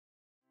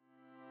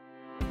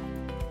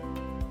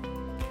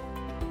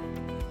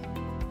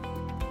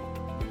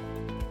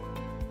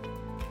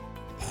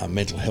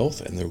mental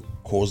health and the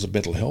cause of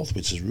mental health,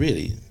 which is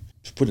really,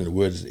 to put into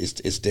words,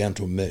 it's down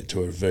to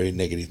a very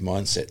negative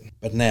mindset.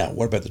 But now,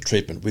 what about the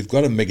treatment? We've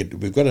got a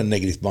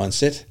negative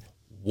mindset.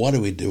 What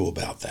do we do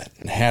about that?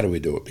 And how do we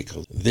do it?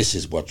 Because this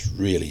is what's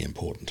really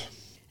important.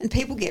 And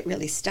people get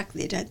really stuck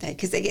there, don't they?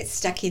 Because they get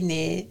stuck in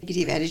their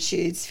negative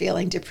attitudes,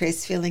 feeling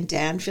depressed, feeling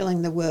down,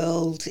 feeling the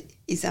world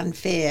is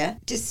unfair,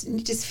 just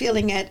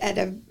feeling at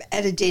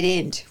a dead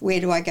end.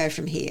 Where do I go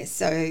from here?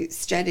 So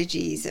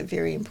strategies are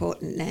very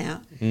important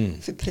now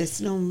for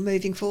personal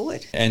moving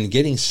forward. And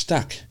getting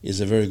stuck is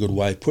a very good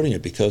way of putting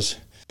it, because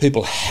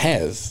people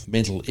have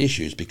mental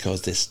issues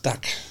because they're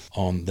stuck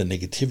on the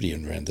negativity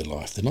around their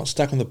life. They're not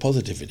stuck on the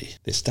positivity.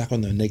 They're stuck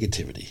on the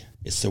negativity.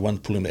 It's the one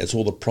pulling, it's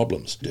all the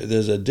problems.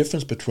 There's a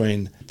difference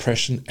between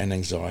depression and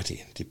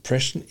anxiety.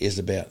 Depression is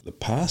about the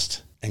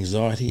past.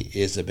 Anxiety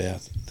is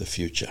about the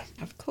future.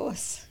 Of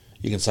course.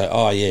 You can say,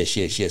 oh,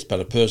 yes, but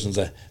a person's,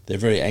 they're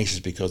very anxious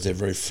because they're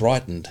very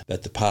frightened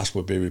that the past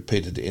will be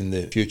repeated in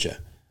the future.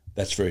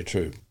 That's very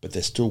true, but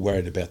they're still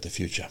worried about the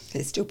future.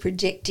 They're still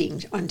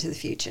projecting onto the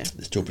future.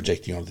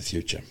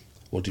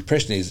 Well,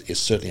 depression is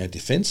certainly a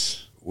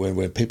defence.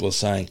 When people are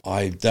saying,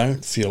 I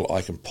don't feel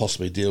I can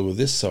possibly deal with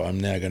this, so I'm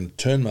now going to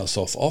turn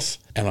myself off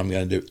and I'm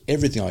going to do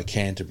everything I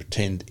can to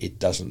pretend it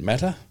doesn't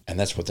matter. And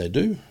that's what they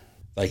do.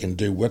 They can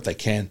do what they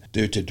can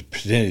do to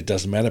pretend it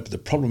doesn't matter. But the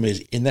problem is,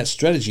 in that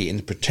strategy,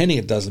 in pretending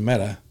it doesn't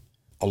matter,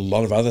 a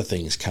lot of other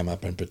things come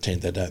up and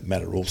pretend they don't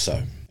matter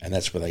also. And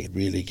that's where they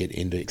really get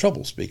into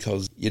troubles,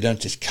 because you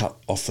don't just cut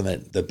off from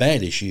the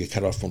bad issue, you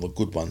cut off from the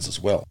good ones as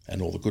well,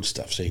 and all the good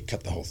stuff. So you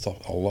cut the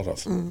whole lot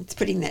off. It's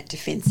putting that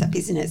defence up,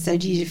 isn't it? So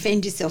do you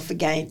defend yourself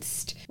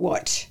against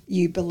what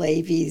you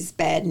believe is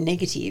bad and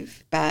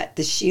negative, but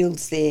the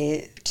shield's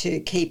there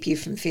to keep you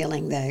from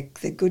feeling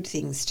the good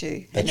things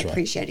too, and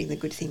appreciating the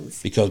good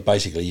things. Because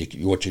basically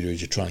what you do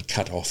is you try and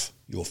cut off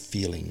your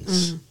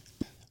feelings.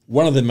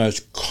 One of the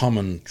most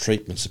common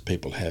treatments that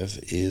people have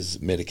is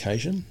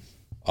medication.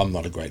 I'm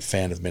not a great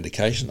fan of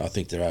medication. I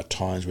think there are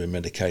times where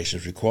medication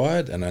is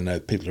required, and I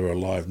know people who are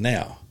alive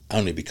now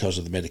only because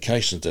of the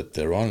medications that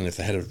they're on, and if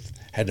they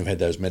hadn't had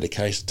those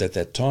medications at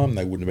that time,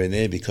 they wouldn't have been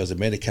there, because the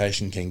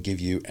medication can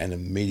give you an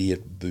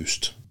immediate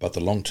boost, but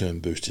the long-term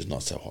boost is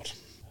not so hot.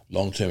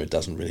 Long-term, it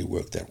doesn't really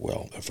work that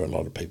well for a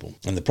lot of people.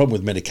 And the problem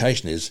with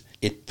medication is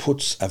it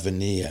puts a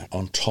veneer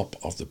on top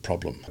of the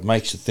problem. It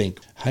makes you think,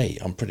 hey,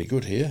 I'm pretty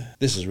good here.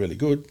 This is really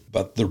good.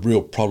 But the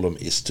real problem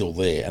is still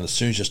there. And as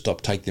soon as you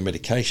stop taking the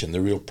medication,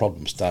 the real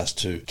problem starts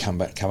to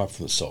come up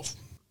from itself.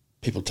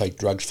 People take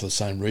drugs for the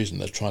same reason.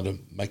 They're trying to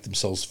make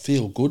themselves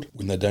feel good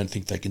when they don't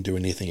think they can do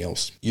anything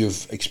else.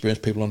 You've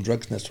experienced people on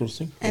drugs and that sort of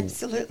thing?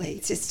 Absolutely.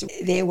 It's just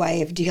their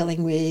way of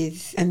dealing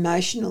with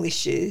emotional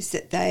issues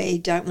that they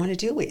don't want to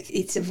deal with.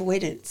 It's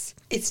avoidance.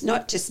 It's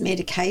not just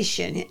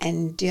medication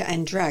and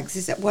drugs.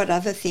 Is it? What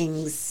other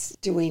things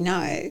do we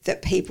know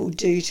that people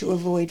do to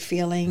avoid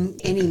feeling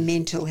any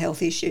mental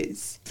health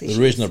issues? The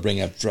reason I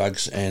bring up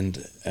drugs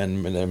and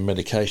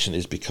medication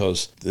is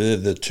because they're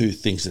the two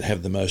things that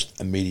have the most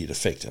immediate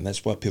effect, and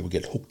that's why people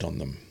get hooked on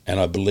them. And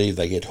I believe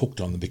they get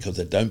hooked on them because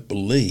they don't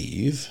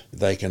believe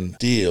they can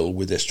deal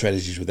with their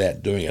strategies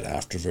without doing it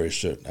after a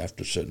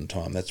certain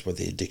time. That's what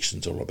the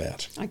addiction's all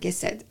about. I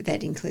guess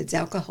that includes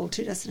alcohol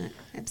too, doesn't it?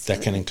 Absolutely.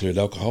 That can include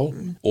alcohol,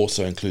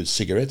 also includes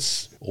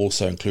cigarettes,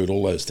 also include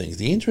all those things.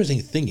 The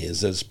interesting thing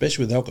is that,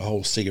 especially with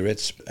alcohol,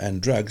 cigarettes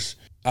and drugs,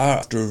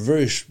 after a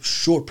very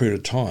short period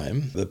of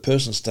time, the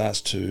person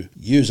starts to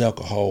use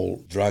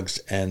alcohol, drugs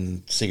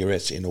and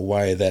cigarettes in a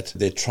way that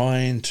they're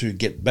trying to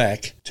get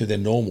back to their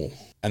normal.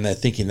 And they're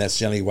thinking that's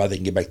the only way they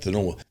can get back to the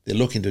normal. They're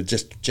looking to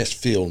just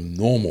feel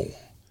normal,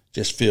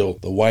 just feel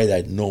the way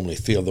they'd normally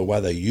feel, the way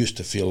they used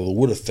to feel or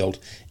would have felt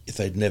if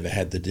they'd never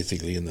had the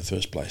difficulty in the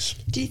first place.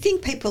 Do you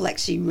think people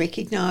actually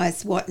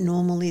recognise what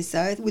normal is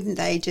though? Wouldn't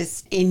they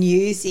just, in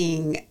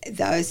using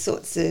those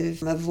sorts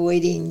of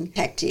avoiding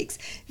tactics,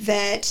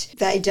 that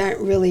they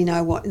don't really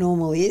know what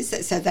normal is,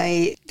 so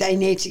they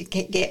need to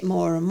get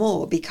more and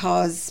more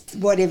because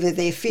whatever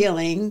they're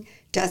feeling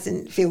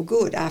doesn't feel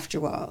good after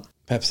a while?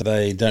 Perhaps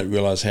they don't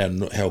realise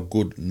how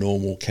good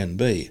normal can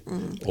be.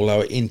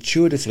 Although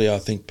intuitively I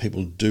think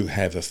people do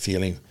have a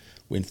feeling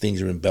when things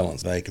are in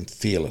balance, they can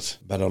feel it.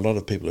 But a lot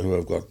of people who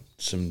have got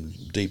some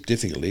deep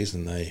difficulties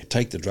and they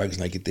take the drugs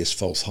and they get this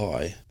false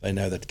high, they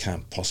know that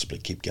can't possibly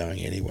keep going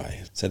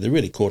anyway. So they're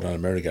really caught on a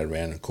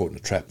merry-go-round and caught in a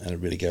trap, and it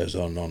really goes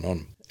on and on and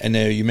on. And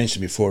now you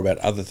mentioned before about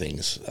other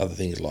things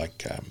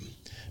like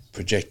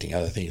projecting,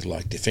 other things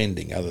like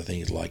defending, other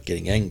things like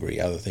getting angry,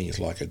 other things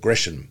like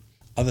aggression,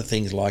 other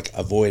things like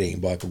avoiding,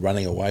 like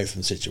running away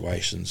from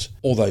situations.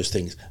 All those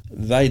things,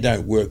 they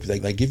don't work.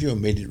 They give you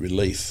immediate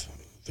relief,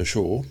 for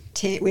sure.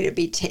 It'd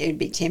be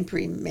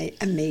temporary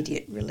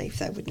immediate relief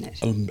though, wouldn't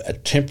it? A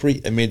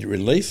temporary immediate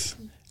relief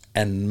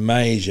and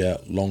major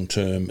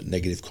long-term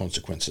negative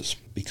consequences,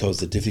 because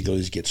the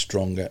difficulties get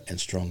stronger and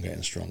stronger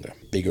and stronger,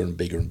 bigger and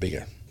bigger and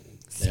bigger.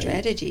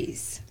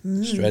 Strategies.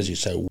 Strategy.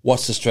 So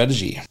what's the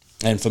strategy?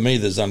 And for me,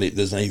 there's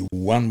only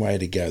one way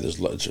to go.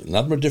 There's a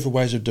number of different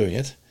ways of doing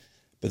it,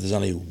 But there's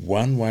only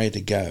one way to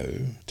go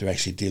to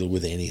actually deal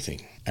with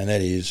anything, and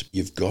that is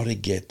you've got to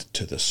get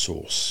to the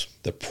source,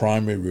 the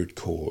primary root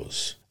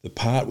cause, the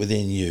part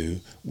within you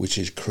which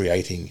is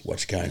creating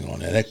what's going on.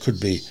 Now, that could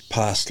be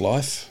past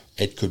life,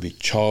 it could be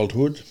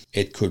childhood,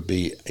 it could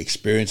be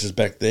experiences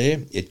back there,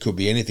 it could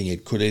be anything.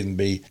 It could even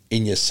be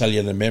in your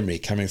cellular memory,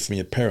 coming from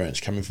your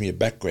parents, coming from your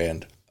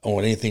background,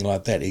 or anything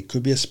like that. It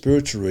could be a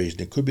spiritual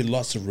reason, it could be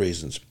lots of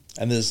reasons.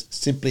 And there's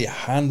simply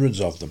hundreds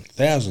of them,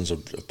 thousands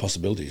of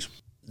possibilities.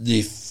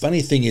 The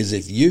funny thing is,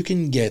 if you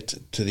can get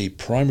to the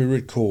primary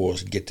root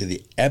cause, get to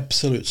the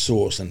absolute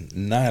source and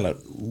nail it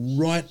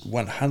right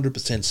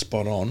 100%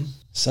 spot on,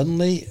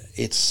 suddenly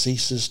it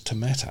ceases to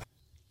matter.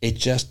 It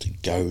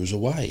just goes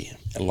away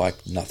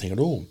like nothing at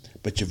all.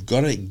 But you've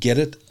got to get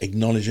it,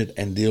 acknowledge it,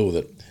 and deal with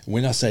it.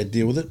 When I say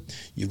deal with it,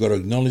 you've got to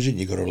acknowledge it,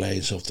 you've got to allow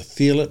yourself to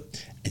feel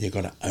it, and you've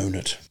got to own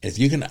it. And if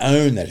you can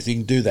own that, if you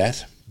can do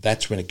that,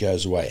 that's when it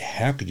goes away.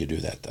 How could you do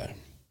that, though?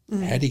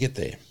 How do you get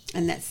there?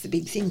 And that's the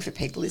big thing for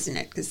people, isn't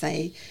it? Because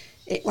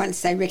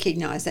once they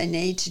recognise they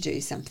need to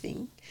do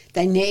something,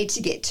 they need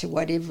to get to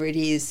whatever it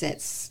is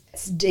that's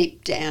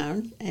deep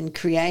down and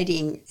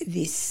creating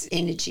this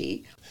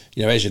energy.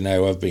 You know, as you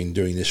know, I've been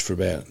doing this for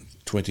about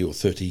 20 or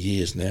 30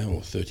 years now,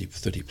 or 30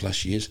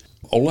 plus years.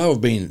 Although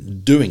I've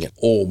been doing it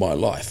all my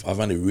life, I've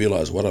only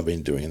realised what I've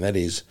been doing, and that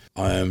is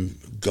I am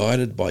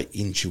guided by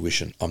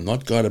intuition. I'm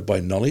not guided by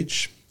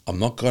knowledge. I'm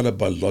not guided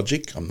by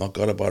logic. I'm not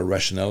guided by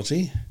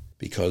rationality,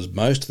 because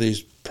most of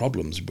these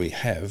problems we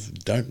have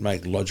don't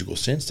make logical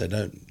sense.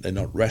 They're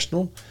not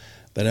rational.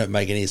 They don't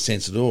make any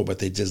sense at all, but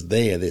they're just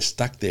there. They're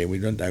stuck there. We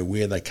don't know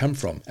where they come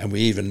from. And we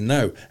even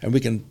know, and we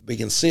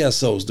can see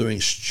ourselves doing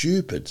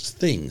stupid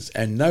things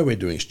and know we're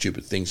doing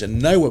stupid things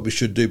and know what we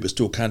should do but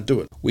still can't do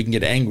it. We can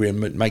get angry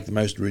and make the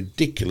most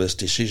ridiculous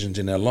decisions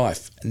in our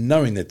life,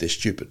 knowing that they're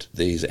stupid.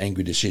 These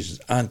angry decisions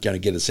aren't going to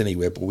get us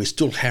anywhere, but we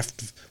still have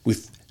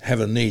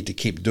a need to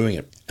keep doing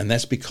it. And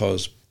that's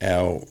because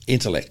our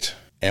intellect,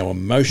 our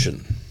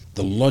emotion,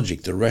 the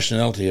logic, the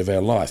rationality of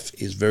our life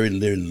is very,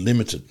 very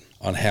limited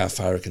on how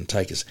far it can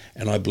take us.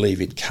 And I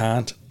believe it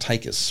can't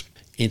take us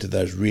into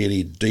those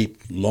really deep,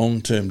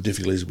 long-term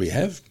difficulties we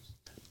have.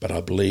 But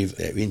I believe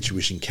our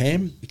intuition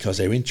can,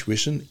 because our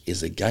intuition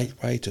is a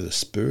gateway to the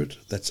spirit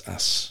that's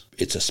us.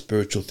 It's a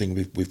spiritual thing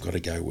we've got to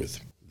go with.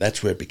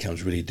 That's where it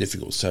becomes really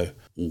difficult. So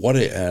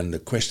and the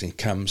question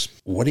comes,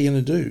 what are you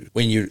going to do?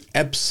 When you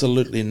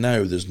absolutely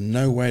know there's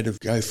no way to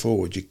go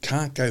forward, you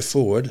can't go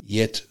forward,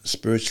 yet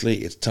spiritually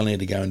it's telling you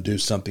to go and do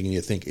something, and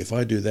you think, if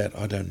I do that,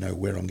 I don't know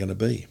where I'm going to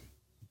be.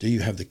 Do you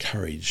have the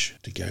courage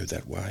to go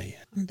that way?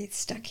 I'm a bit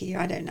stuck here.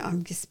 I don't know.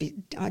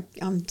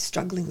 I'm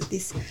struggling with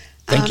this.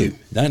 Thank you.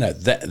 No,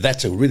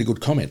 that's a really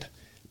good comment,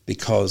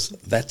 because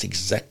that's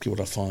exactly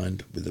what I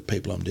find with the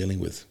people I'm dealing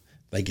with.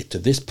 They get to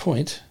this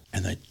point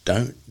and they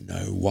don't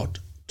know what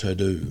to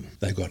do.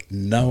 They've got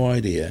no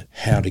idea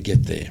how to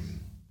get there.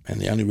 And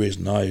the only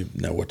reason I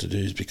know what to do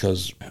is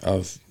because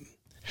I've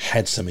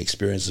had some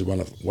experiences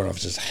where I've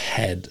just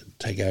had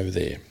to go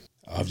there.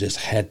 I've just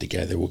had to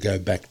go there. We'll go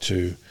back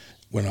to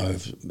when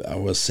I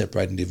was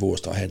separated and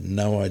divorced. I had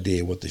no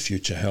idea what the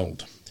future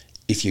held.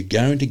 If you're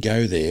going to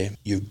go there,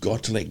 you've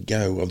got to let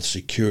go of the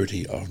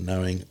security of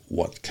knowing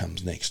what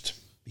comes next,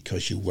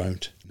 because you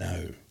won't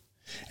know.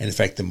 And in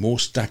fact, the more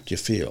stuck you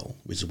feel,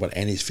 which is what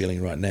Annie's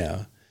feeling right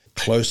now,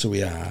 closer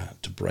we are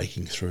to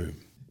breaking through.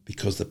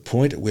 Because the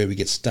point where we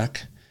get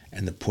stuck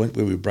and the point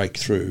where we break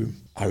through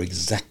are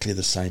exactly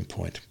the same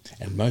point.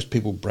 And most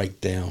people break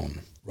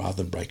down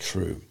rather than break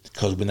through.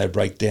 Because when they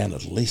break down,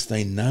 at least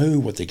they know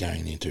what they're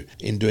going into,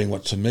 in doing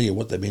what's familiar,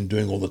 what they've been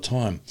doing all the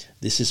time.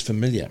 This is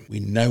familiar. We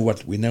know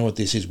what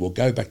this is. We'll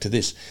go back to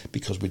this,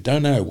 because we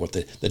don't know what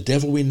the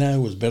devil we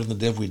know is better than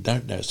the devil we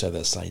don't know. So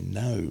they say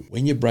no.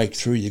 When you break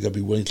through, you've got to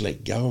be willing to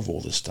let go of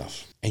all this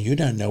stuff. And you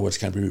don't know what it's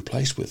going to be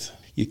replaced with.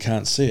 You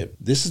can't see it.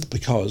 This is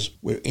because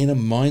we're in a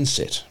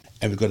mindset,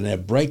 and we've got to now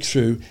break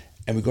through.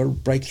 And we've got to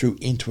break through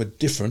into a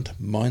different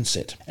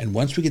mindset. And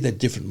once we get that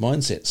different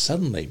mindset,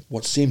 suddenly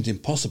what seems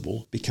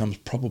impossible becomes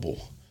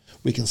probable.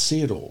 We can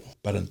see it all.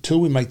 But until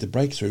we make the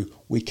breakthrough,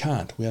 we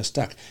can't. We are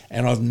stuck.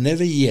 And I've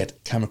never yet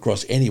come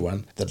across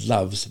anyone that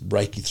loves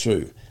breaking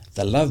through.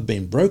 They love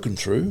being broken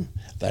through.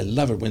 They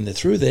love it when they're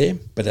through there.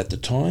 But at the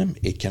time,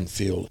 it can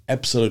feel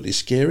absolutely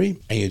scary.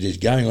 And you're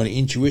just going on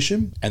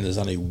intuition. And there's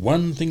only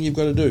one thing you've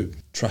got to do.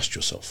 Trust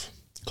yourself.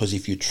 Because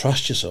if you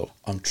trust yourself,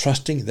 I'm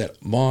trusting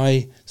that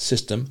my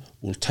system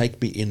will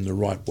take me in the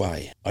right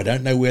way. I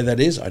don't know where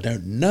that is. I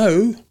don't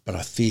know, but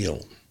I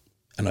feel.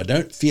 And I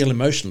don't feel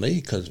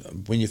emotionally, because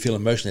when you feel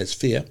emotionally, it's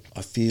fear.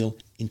 I feel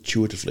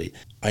intuitively.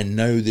 I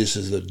know this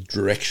is the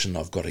direction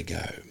I've got to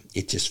go.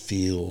 It just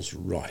feels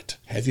right.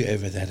 Have you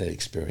ever had that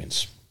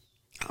experience?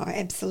 Oh,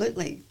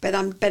 absolutely. But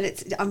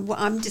what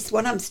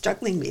I'm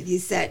struggling with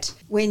is that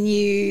when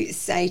you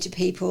say to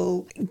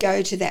people,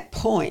 go to that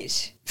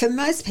point, for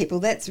most people,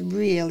 that's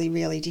really,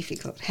 really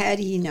difficult. How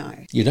do you know?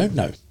 You don't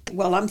know.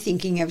 Well, I'm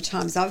thinking of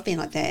times I've been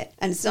like that.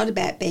 And it's not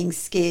about being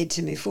scared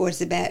to move forward.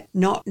 It's about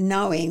not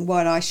knowing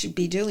what I should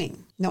be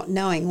doing, not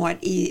knowing what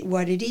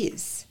it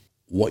is.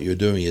 what you're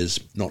doing is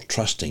not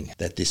trusting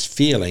that this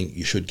feeling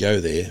you should go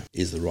there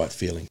is the right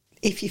feeling.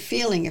 If you're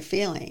feeling a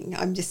feeling,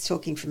 I'm just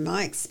talking from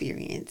my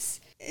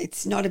experience,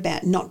 it's not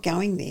about not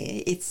going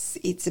there.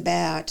 It's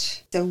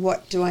about, so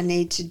what do I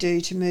need to do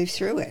to move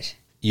through it?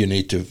 You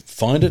need to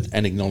find it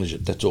and acknowledge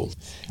it, that's all.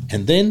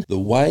 And then the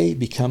way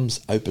becomes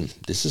open.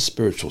 This is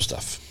spiritual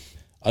stuff.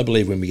 I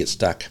believe when we get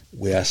stuck,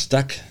 we are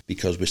stuck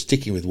because we're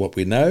sticking with what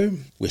we know.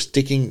 We're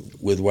sticking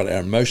with what our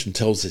emotion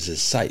tells us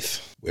is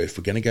safe. Where if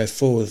we're going to go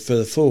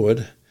further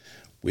forward,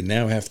 we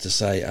now have to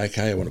say,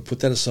 okay, I want to put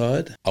that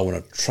aside. I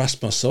want to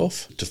trust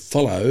myself to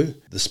follow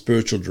the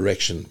spiritual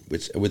direction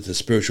with the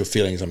spiritual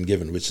feelings I'm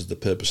given, which is the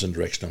purpose and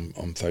direction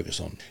I'm focused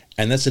on.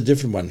 And that's a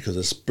different one because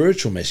the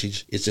spiritual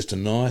message is just a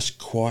nice,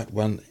 quiet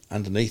one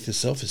underneath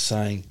itself. It's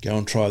saying, go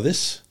and try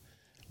this.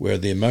 Where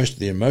the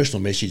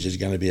emotional message is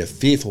going to be a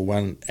fearful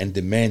one and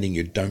demanding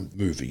you don't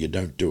move it, you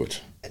don't do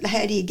it.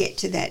 How do you get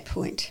to that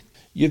point?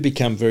 You've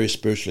become very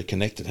spiritually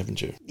connected,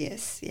 haven't you?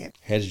 Yes, yeah.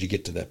 How did you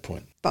get to that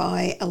point?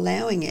 By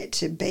allowing it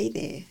to be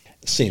there.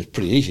 It seems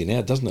pretty easy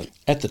now, doesn't it?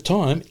 At the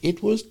time,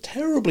 it was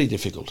terribly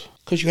difficult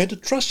because you had to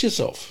trust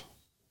yourself.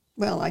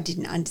 Well, I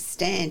didn't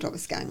understand what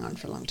was going on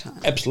for a long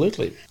time.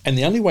 Absolutely. And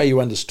the only way you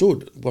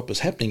understood what was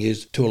happening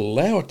is to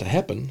allow it to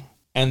happen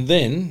and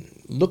then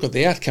look at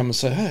the outcome and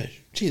say, hey,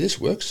 gee, this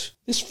works.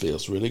 This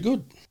feels really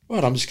good.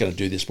 Right, I'm just going to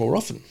do this more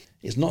often.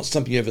 It's not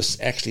something you ever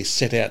actually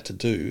set out to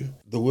do.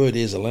 The word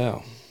is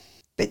allow.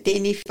 But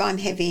then if I'm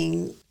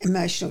having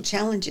emotional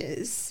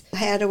challenges,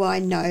 how do I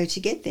know to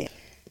get there?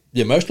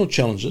 The emotional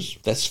challenges,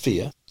 that's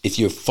fear. If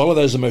you follow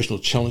those emotional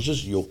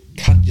challenges, you'll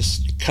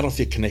cut off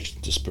your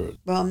connection to spirit.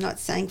 Well, I'm not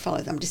saying follow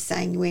them. I'm just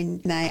saying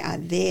when they are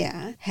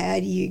there, how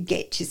do you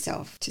get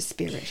yourself to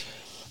spirit?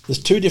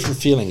 There's two different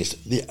feelings.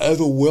 The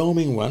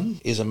overwhelming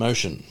one is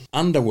emotion.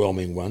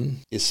 Underwhelming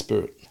one is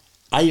spirit.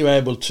 Are you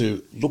able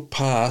to look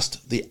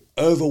past the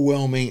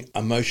overwhelming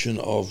emotion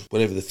of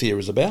whatever the fear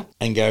is about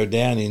and go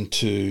down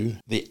into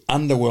the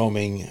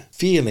underwhelming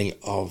feeling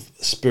of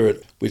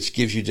spirit, which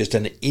gives you just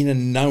an inner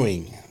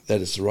knowing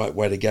that it's the right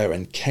way to go?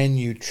 And can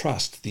you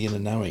trust the inner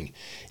knowing?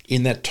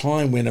 In that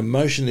time when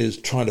emotion is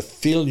trying to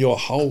fill your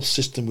whole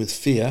system with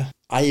fear,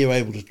 are you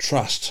able to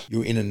trust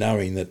your inner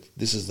knowing that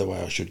this is the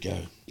way I should go?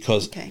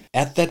 Because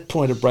at that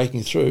point of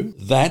breaking through,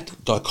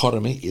 that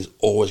dichotomy is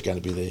always going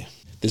to be there.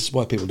 This is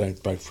why people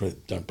don't break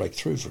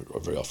through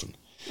very often.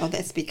 Oh,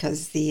 that's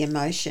because the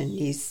emotion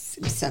is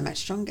so much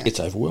stronger. It's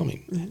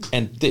overwhelming. Mm-hmm.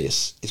 And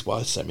this is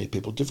why so many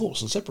people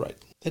divorce and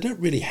separate. They don't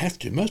really have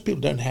to. Most people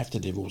don't have to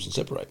divorce and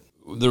separate.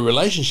 The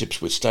relationships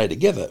which stay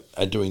together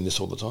are doing this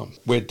all the time.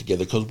 We're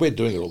together because we're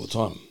doing it all the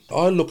time.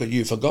 I look at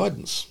you for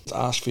guidance,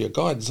 ask for your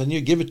guidance, and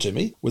you give it to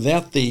me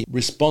without the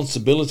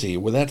responsibility,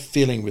 without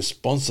feeling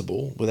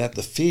responsible, without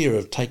the fear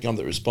of taking on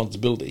the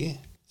responsibility.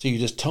 So you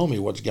just tell me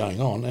what's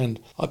going on, and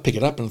I pick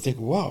it up and think,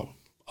 wow,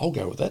 I'll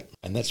go with that.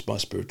 And that's my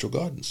spiritual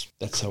guidance.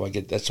 That's how I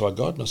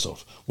guide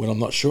myself. When I'm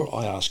not sure,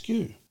 I ask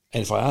you.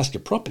 And if I ask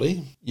it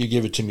properly, you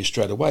give it to me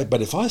straight away.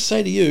 But if I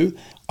say to you,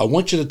 I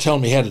want you to tell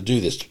me how to do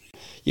this,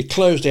 you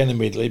close down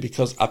immediately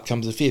because up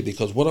comes the fear.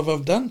 Because what have I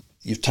done?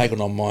 You've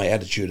taken on my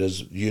attitude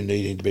as you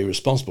needing to be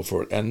responsible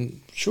for it.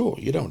 And sure,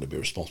 you don't want to be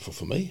responsible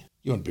for me.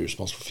 You want to be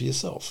responsible for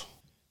yourself.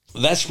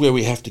 That's where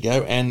we have to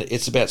go, and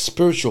it's about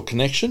spiritual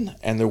connection,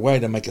 and the way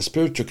to make a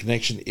spiritual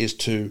connection is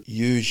to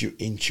use your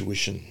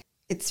intuition.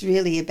 It's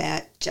really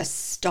about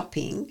just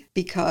stopping,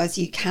 because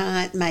you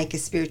can't make a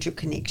spiritual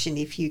connection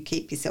if you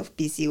keep yourself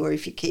busy or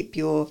if you keep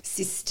your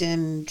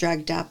system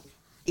drugged up.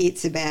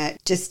 It's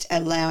about just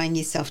allowing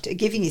yourself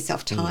giving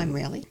yourself time,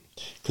 really.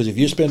 Because if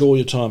you spend all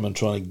your time on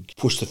trying to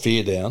push the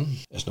fear down,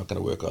 it's not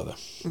going to work either.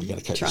 You're going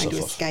to cut yourself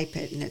off. Trying to escape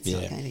it, and it's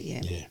not going to,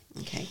 yeah.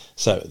 Okay.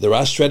 So there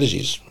are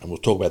strategies, and we'll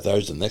talk about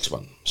those in the next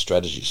one,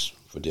 strategies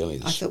for dealing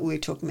with this. I thought we were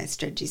talking about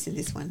strategies in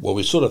this one. Well,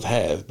 we sort of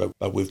have,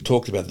 but we've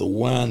talked about the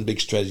one big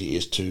strategy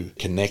is to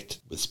connect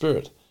with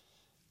spirit.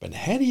 But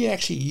how do you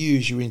actually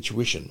use your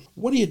intuition?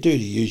 What do you do to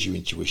use your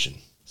intuition?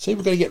 See,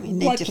 we've got to get right to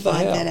the how. We need to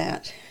find that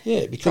out.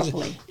 Yeah, because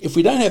if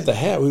we don't have the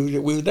how,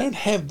 we don't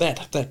have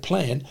that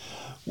plan,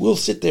 we'll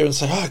sit there and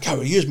say, oh, okay,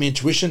 we'll use my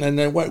intuition, and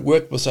then it won't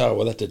work. We'll say, oh,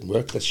 well, that didn't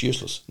work. That's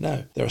useless.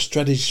 No, there are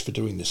strategies for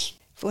doing this.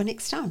 For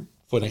next time.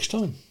 For next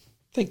time.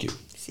 Thank you.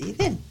 See you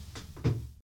then.